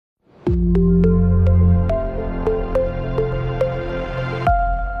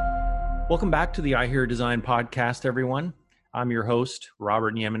Welcome back to the I Hear Design podcast, everyone. I'm your host,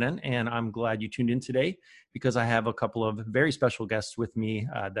 Robert Nieminen, and I'm glad you tuned in today because I have a couple of very special guests with me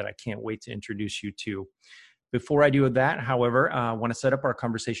that I can't wait to introduce you to. Before I do that, however, I want to set up our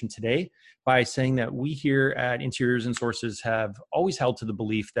conversation today by saying that we here at Interiors and Sources have always held to the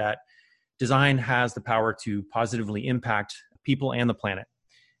belief that design has the power to positively impact people and the planet.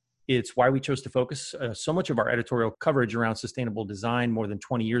 It's why we chose to focus so much of our editorial coverage around sustainable design more than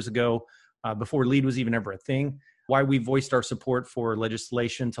 20 years ago, before LEED was even ever a thing, why we voiced our support for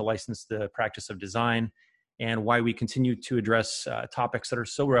legislation to license the practice of design, and why we continue to address topics that are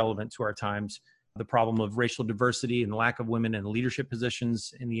so relevant to our times, the problem of racial diversity and lack of women in leadership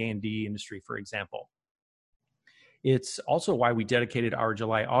positions in the A&D industry, for example. It's also why we dedicated our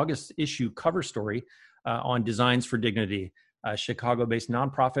July-August issue cover story on Designs for Dignity, a Chicago-based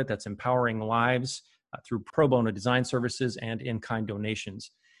nonprofit that's empowering lives through pro bono design services and in-kind donations.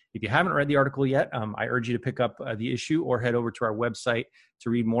 If you haven't read the article yet, I urge you to pick up the issue or head over to our website to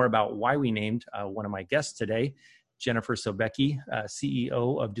read more about why we named one of my guests today, Jennifer Sobecki,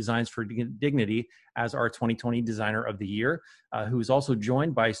 CEO of Designs for Dignity, as our 2020 Designer of the Year, who is also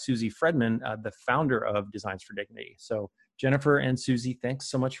joined by Susie Fredman, the founder of Designs for Dignity. So Jennifer and Susie, thanks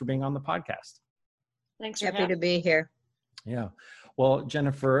so much for being on the podcast. Thanks for happy to be here. Yeah. Well,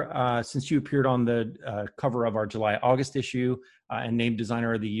 Jennifer, since you appeared on the cover of our July-August issue and named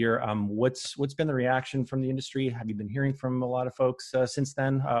Designer of the Year, what's been the reaction from the industry? Have you been hearing from a lot of folks since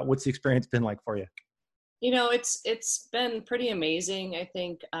then? What's the experience been like for you? You know, it's been pretty amazing. I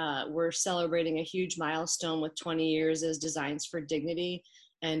think we're celebrating a huge milestone with 20 years as Designs for Dignity,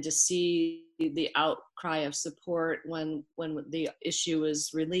 and to see the outcry of support when the issue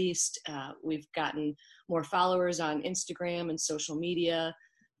was released. We've gotten more followers on Instagram and social media.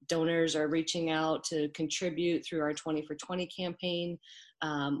 Donors are reaching out to contribute through our 20 for 20 campaign.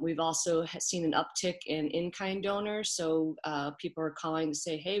 We've also seen an uptick in in-kind donors. So people are calling to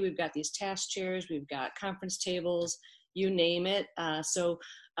say, hey, we've got these task chairs, we've got conference tables, you name it.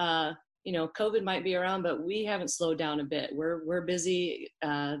 You know, COVID might be around, but we haven't slowed down a bit. We're busy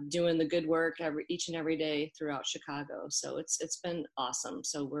doing the good work each and every day throughout Chicago. So it's been awesome.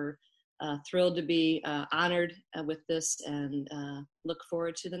 So we're thrilled to be honored with this, and look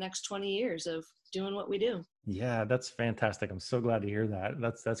forward to the next 20 years of doing what we do. Yeah, that's fantastic. I'm so glad to hear that.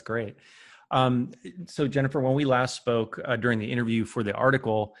 That's great. So Jennifer, when we last spoke during the interview for the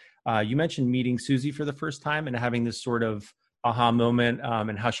article, you mentioned meeting Susie for the first time and having this sort of aha moment,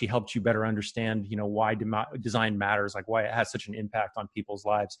 and how she helped you better understand, you know, why design matters, like why it has such an impact on people's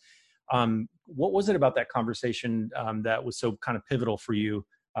lives. What was it about that conversation that was so kind of pivotal for you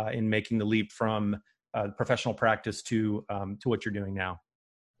in making the leap from professional practice to what you're doing now?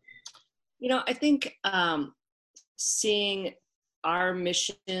 You know, I think seeing our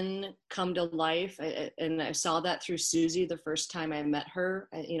mission come to life, and I saw that through Susie the first time I met her.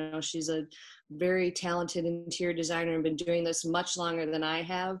 You know, she's a very talented interior designer and been doing this much longer than I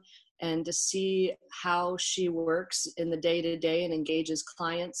have. And to see how she works in the day-to-day and engages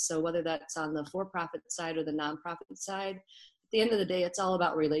clients, so whether that's on the for-profit side or the nonprofit side, at the end of the day, it's all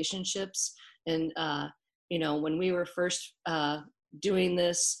about relationships. And, you know, when we were first doing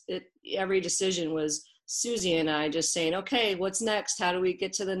this, every decision was Susie and I just saying, okay, what's next? How do we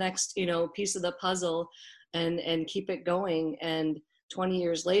get to the next, you know, piece of the puzzle and keep it going? And 20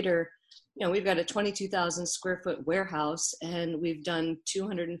 years later, you know, we've got a 22,000 square foot woodhouse, and we've done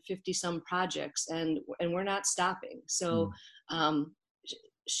 250 some projects, and we're not stopping. So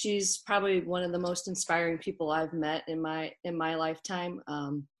she's probably one of the most inspiring people I've met in my lifetime.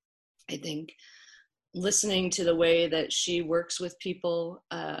 I think listening to the way that she works with people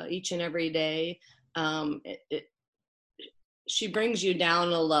each and every day, she brings you down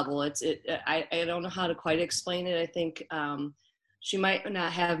a level. I don't know how to quite explain it. I think she might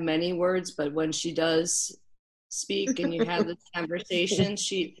not have many words, but when she does speak and you have this conversation,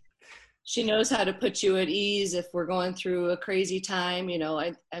 she knows how to put you at ease if we're going through a crazy time. You know,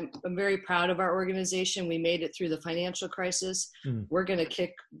 I'm very proud of our organization. We made it through the financial crisis. We're going to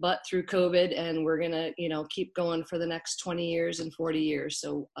kick butt through COVID, and we're going to, you know, keep going for the next 20 years and 40 years.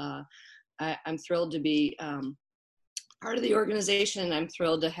 So I'm thrilled to be part of the organization. I'm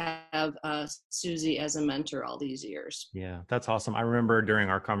thrilled to have Susie as a mentor all these years. Yeah, that's awesome. I remember during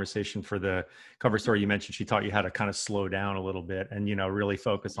our conversation for the cover story, you mentioned she taught you how to kind of slow down a little bit and, you know, really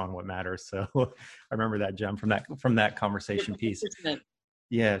focus on what matters. So I remember that, Jem, from that conversation piece.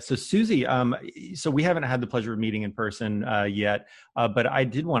 Yeah. So Susie, so we haven't had the pleasure of meeting in person yet, but I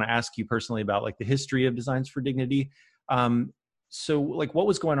did want to ask you personally about like the history of Designs for Dignity. So like what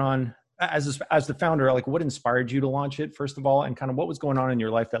was going on as the founder, like what inspired you to launch it, first of all, and kind of what was going on in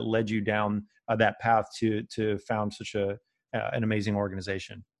your life that led you down that path to found such an amazing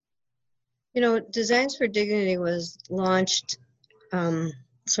organization? Designs for Dignity was launched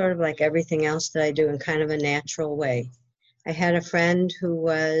sort of like everything else that I do in kind of a natural way. I had a friend who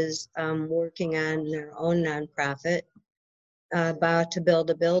was working on their own nonprofit, about to build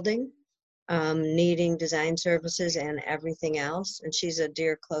a building, needing design services and everything else. And she's a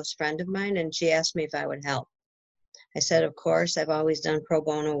dear, close friend of mine, and she asked me if I would help. I said, of course. I've always done pro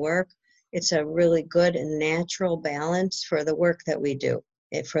bono work. It's a really good and natural balance for the work that we do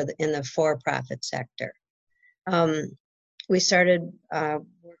in the for-profit sector. We started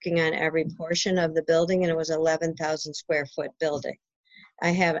working on every portion of the building, and it was 11,000 square foot building. I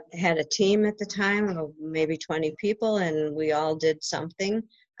had a team at the time of maybe 20 people, and we all did something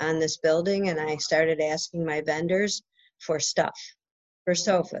on this building, and I started asking my vendors for stuff, for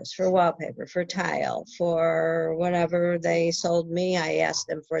sofas, for wallpaper, for tile, for whatever they sold me. I asked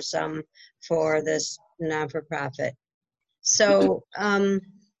them for some for this non-for-profit. So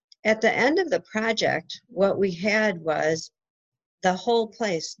at the end of the project, what we had was the whole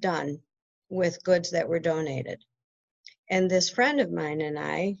place done with goods that were donated. And this friend of mine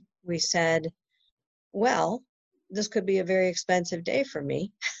and we said, well, this could be a very expensive day for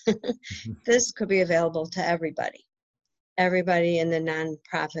me. This could be available to everybody. Everybody in the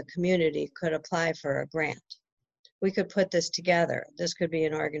nonprofit community could apply for a grant. We could put this together. This could be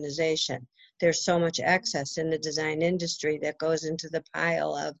an organization. There's so much excess in the design industry that goes into the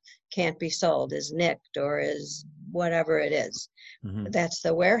pile of can't be sold, is nicked, or is whatever it is. Mm-hmm. That's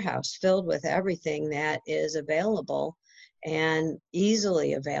the warehouse filled with everything that is available and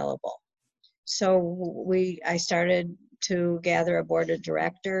easily available. So I started to gather a board of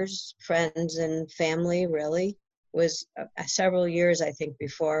directors, friends and family, really. It was several years, I think,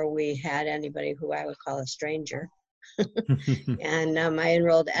 before we had anybody who I would call a stranger. And I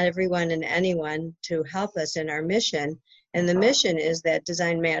enrolled everyone and anyone to help us in our mission. And the mission is that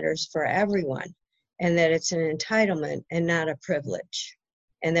design matters for everyone, and that it's an entitlement and not a privilege,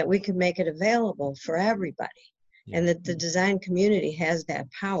 and that we can make it available for everybody. Yeah. And that the design community has that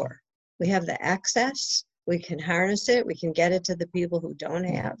power. We have the access, we can harness it, we can get it to the people who don't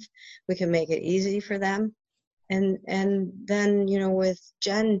have, we can make it easy for them. And then, with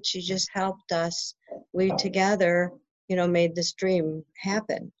Jen, she just helped us. We together, made this dream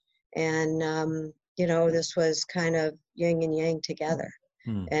happen. And, this was kind of yin and yang together.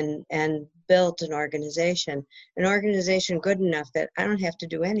 And built an organization good enough that I don't have to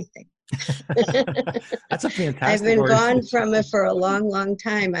do anything. That's a fantastic I've been gone from it for a long, long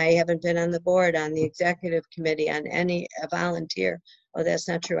time. I haven't been on the board, on the executive committee, on a volunteer. Oh, that's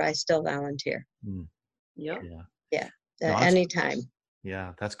not true. I still volunteer. Yep. Yeah. Anytime.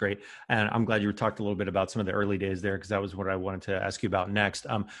 Yeah, that's great. And I'm glad you talked a little bit about some of the early days there, because that was what I wanted to ask you about next.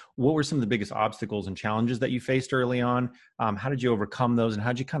 What were some of the biggest obstacles and challenges that you faced early on? How did you overcome those, and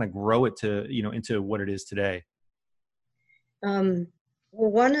how did you kind of grow it to, into what it is today? Well,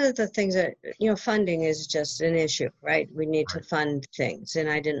 one of the things that, funding is just an issue, right? We need to fund things. And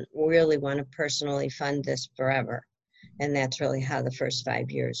I didn't really want to personally fund this forever. And that's really how the first 5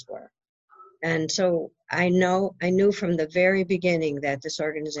 years were. And so I knew from the very beginning that this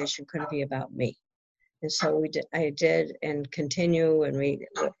organization couldn't be about me. And so I did and continue, and it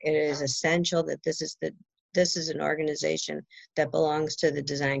is essential that this is an organization that belongs to the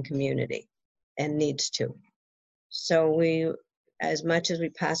design community and needs to. So we, as much as we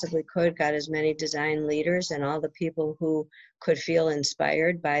possibly could, got as many design leaders and all the people who could feel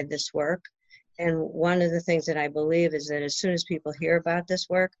inspired by this work. And one of the things that I believe is that as soon as people hear about this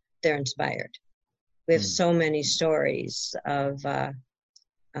work, they're inspired. We have so many stories of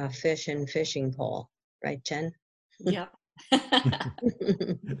fish and fishing pole, right, Jen? Yeah.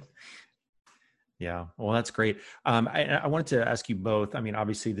 Yeah, well, that's great. I wanted to ask you both. I mean,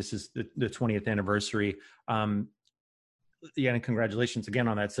 obviously, this is the 20th anniversary. Yeah, and congratulations again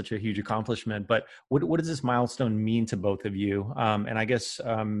on that. Such a huge accomplishment. But what does this milestone mean to both of you? And I guess,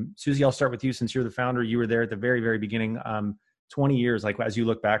 Susie, I'll start with you since you're the founder. You were there at the very, very beginning. 20 years, like as you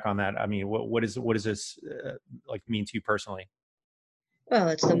look back on that, I mean, what does this like mean to you personally? Well,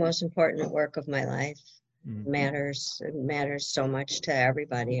 it's the most important work of my life. Mm-hmm. It matters so much to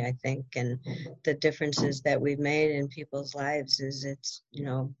everybody, I think, and the differences that we've made in people's lives is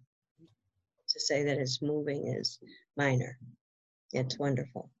to say that it's moving is minor. It's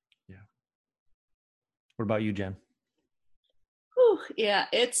wonderful. Yeah. What about you, Jen? Whew, yeah,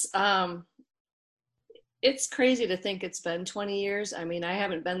 it's It's crazy to think it's been 20 years. I mean, I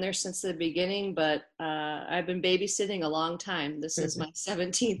haven't been there since the beginning, but I've been babysitting a long time. This is my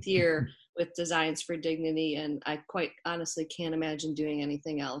 17th year with Designs for Dignity, and I quite honestly can't imagine doing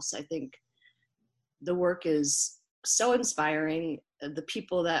anything else. I think the work is so inspiring. The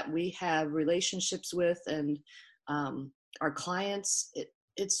people that we have relationships with and our clients,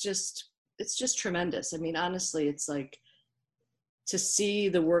 it's just tremendous. I mean, honestly, it's like to see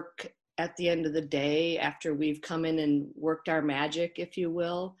the work at the end of the day after we've come in and worked our magic, if you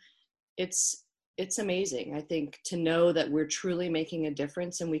will. It's amazing. I think to know that we're truly making a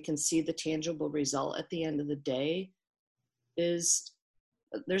difference and we can see the tangible result at the end of the day there's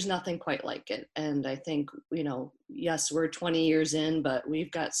nothing quite like it. And I think, yes, we're 20 years in, but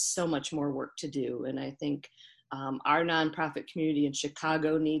we've got so much more work to do. And I think our nonprofit community in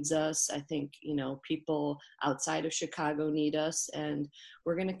Chicago needs us. I think, people outside of Chicago need us, and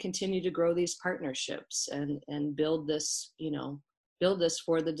we're going to continue to grow these partnerships and build this, build this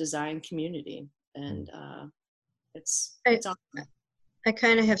for the design community. And it's awesome. I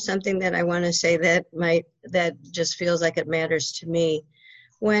kind of have something that I want to say that just feels like it matters to me.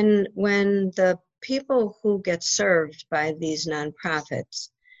 When the people who get served by these nonprofits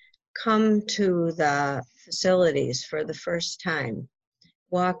come to the facilities for the first time,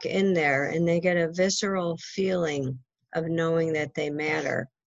 walk in there, and they get a visceral feeling of knowing that they matter.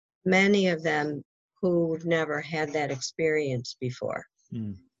 Many of them who've never had that experience before.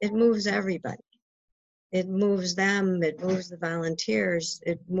 It moves everybody. It moves them, it moves the volunteers,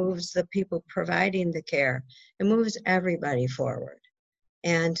 it moves the people providing the care. It moves everybody forward.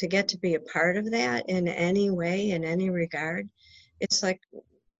 And to get to be a part of that in any way, in any regard, it's like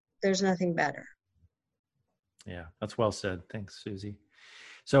there's nothing better. Yeah, that's well said. Thanks, Susie.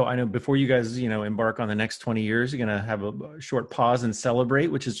 So I know before you guys, embark on the next 20 years, you're going to have a short pause and celebrate,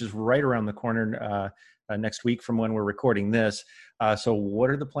 which is just right around the corner next week from when we're recording this. So what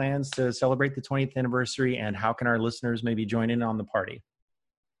are the plans to celebrate the 20th anniversary, and how can our listeners maybe join in on the party?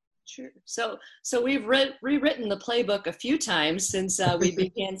 Sure. So we've rewritten the playbook a few times since we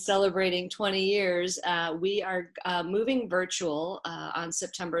began celebrating 20 years. We are moving virtual on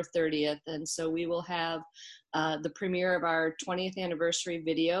September 30th. And so we will have the premiere of our 20th anniversary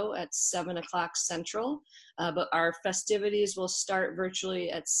video at 7:00 Central. But our festivities will start virtually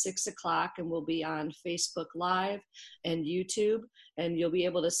at 6:00 and will be on Facebook Live and YouTube. And you'll be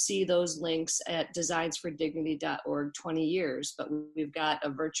able to see those links at designsfordignity.org 20 years. But we've got a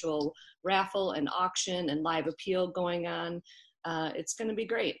virtual raffle and auction and live appeal going on. It's going to be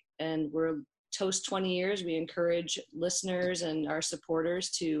great. And we're Toast 20 years. We encourage listeners and our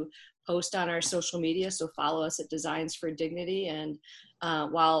supporters to post on our social media. So follow us at Designs for Dignity. And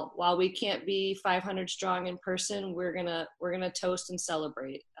while we can't be 500 strong in person, we're gonna toast and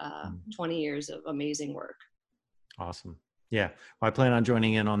celebrate 20 years of amazing work. Awesome. Yeah, well, I plan on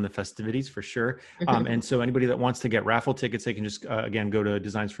joining in on the festivities for sure. And so anybody that wants to get raffle tickets, they can just, again, go to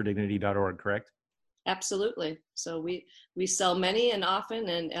designsfordignity.org, correct? Absolutely. So we sell many and often,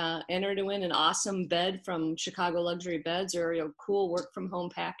 and enter to win an awesome bed from Chicago Luxury Beds, or a cool work from home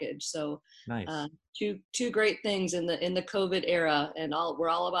package. So nice. Two great things in the COVID era, and we're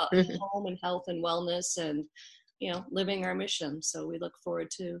all about home and health and wellness and living our mission. So we look forward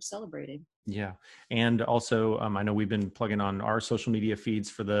to celebrating. Yeah. And also, I know we've been plugging on our social media feeds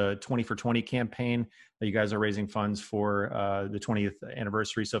for the 20 for 20 campaign. You guys are raising funds for the 20th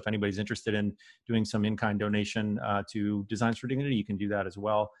anniversary. So if anybody's interested in doing some in-kind donation to Designs for Dignity, you can do that as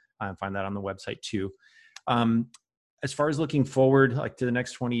well. Find that on the website too. As far as looking forward, like to the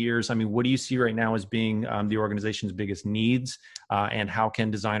next 20 years, I mean, what do you see right now as being the organization's biggest needs? And how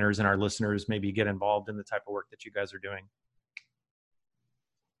can designers and our listeners maybe get involved in the type of work that you guys are doing?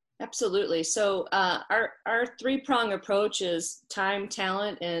 Absolutely. So our three-prong approach is time,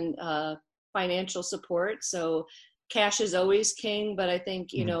 talent, and financial support. So cash is always king, but I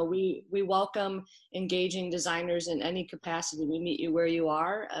think, we welcome engaging designers in any capacity. We meet you where you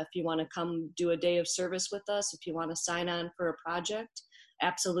are. If you want to come do a day of service with us, if you want to sign on for a project,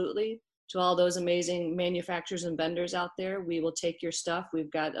 absolutely. To all those amazing manufacturers and vendors out there, we will take your stuff.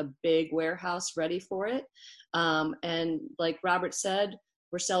 We've got a big warehouse ready for it. And like Robert said,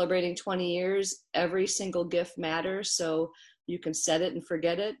 we're celebrating 20 years. Every single gift matters. So you can set it and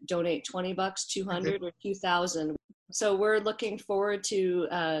forget it. Donate $20, $200, or $2,000. So we're looking forward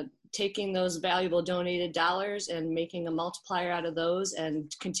to taking those valuable donated dollars and making a multiplier out of those,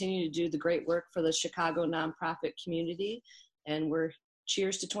 and continue to do the great work for the Chicago nonprofit community. And we're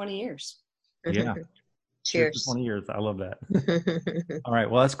cheers to 20 years. Yeah. Cheers. 20 years. I love that. All right.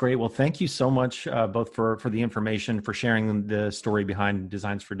 Well, that's great. Well, thank you so much, both for the information, for sharing the story behind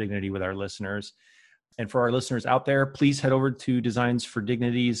Designs for Dignity with our listeners. And for our listeners out there, please head over to Designs for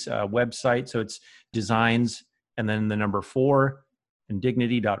Dignity's website. So it's designs and then the number 4 and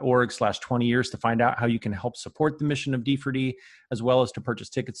dignity.org/20 years to find out how you can help support the mission of D4D, as well as to purchase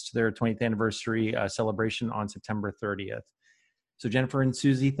tickets to their 20th anniversary celebration on September 30th. So Jennifer and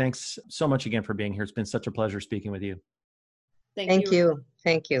Susie, thanks so much again for being here. It's been such a pleasure speaking with you. Thank you.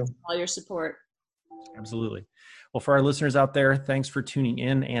 Thank you. All your support. Absolutely. Well, for our listeners out there, thanks for tuning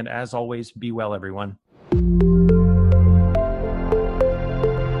in. And as always, be well, everyone.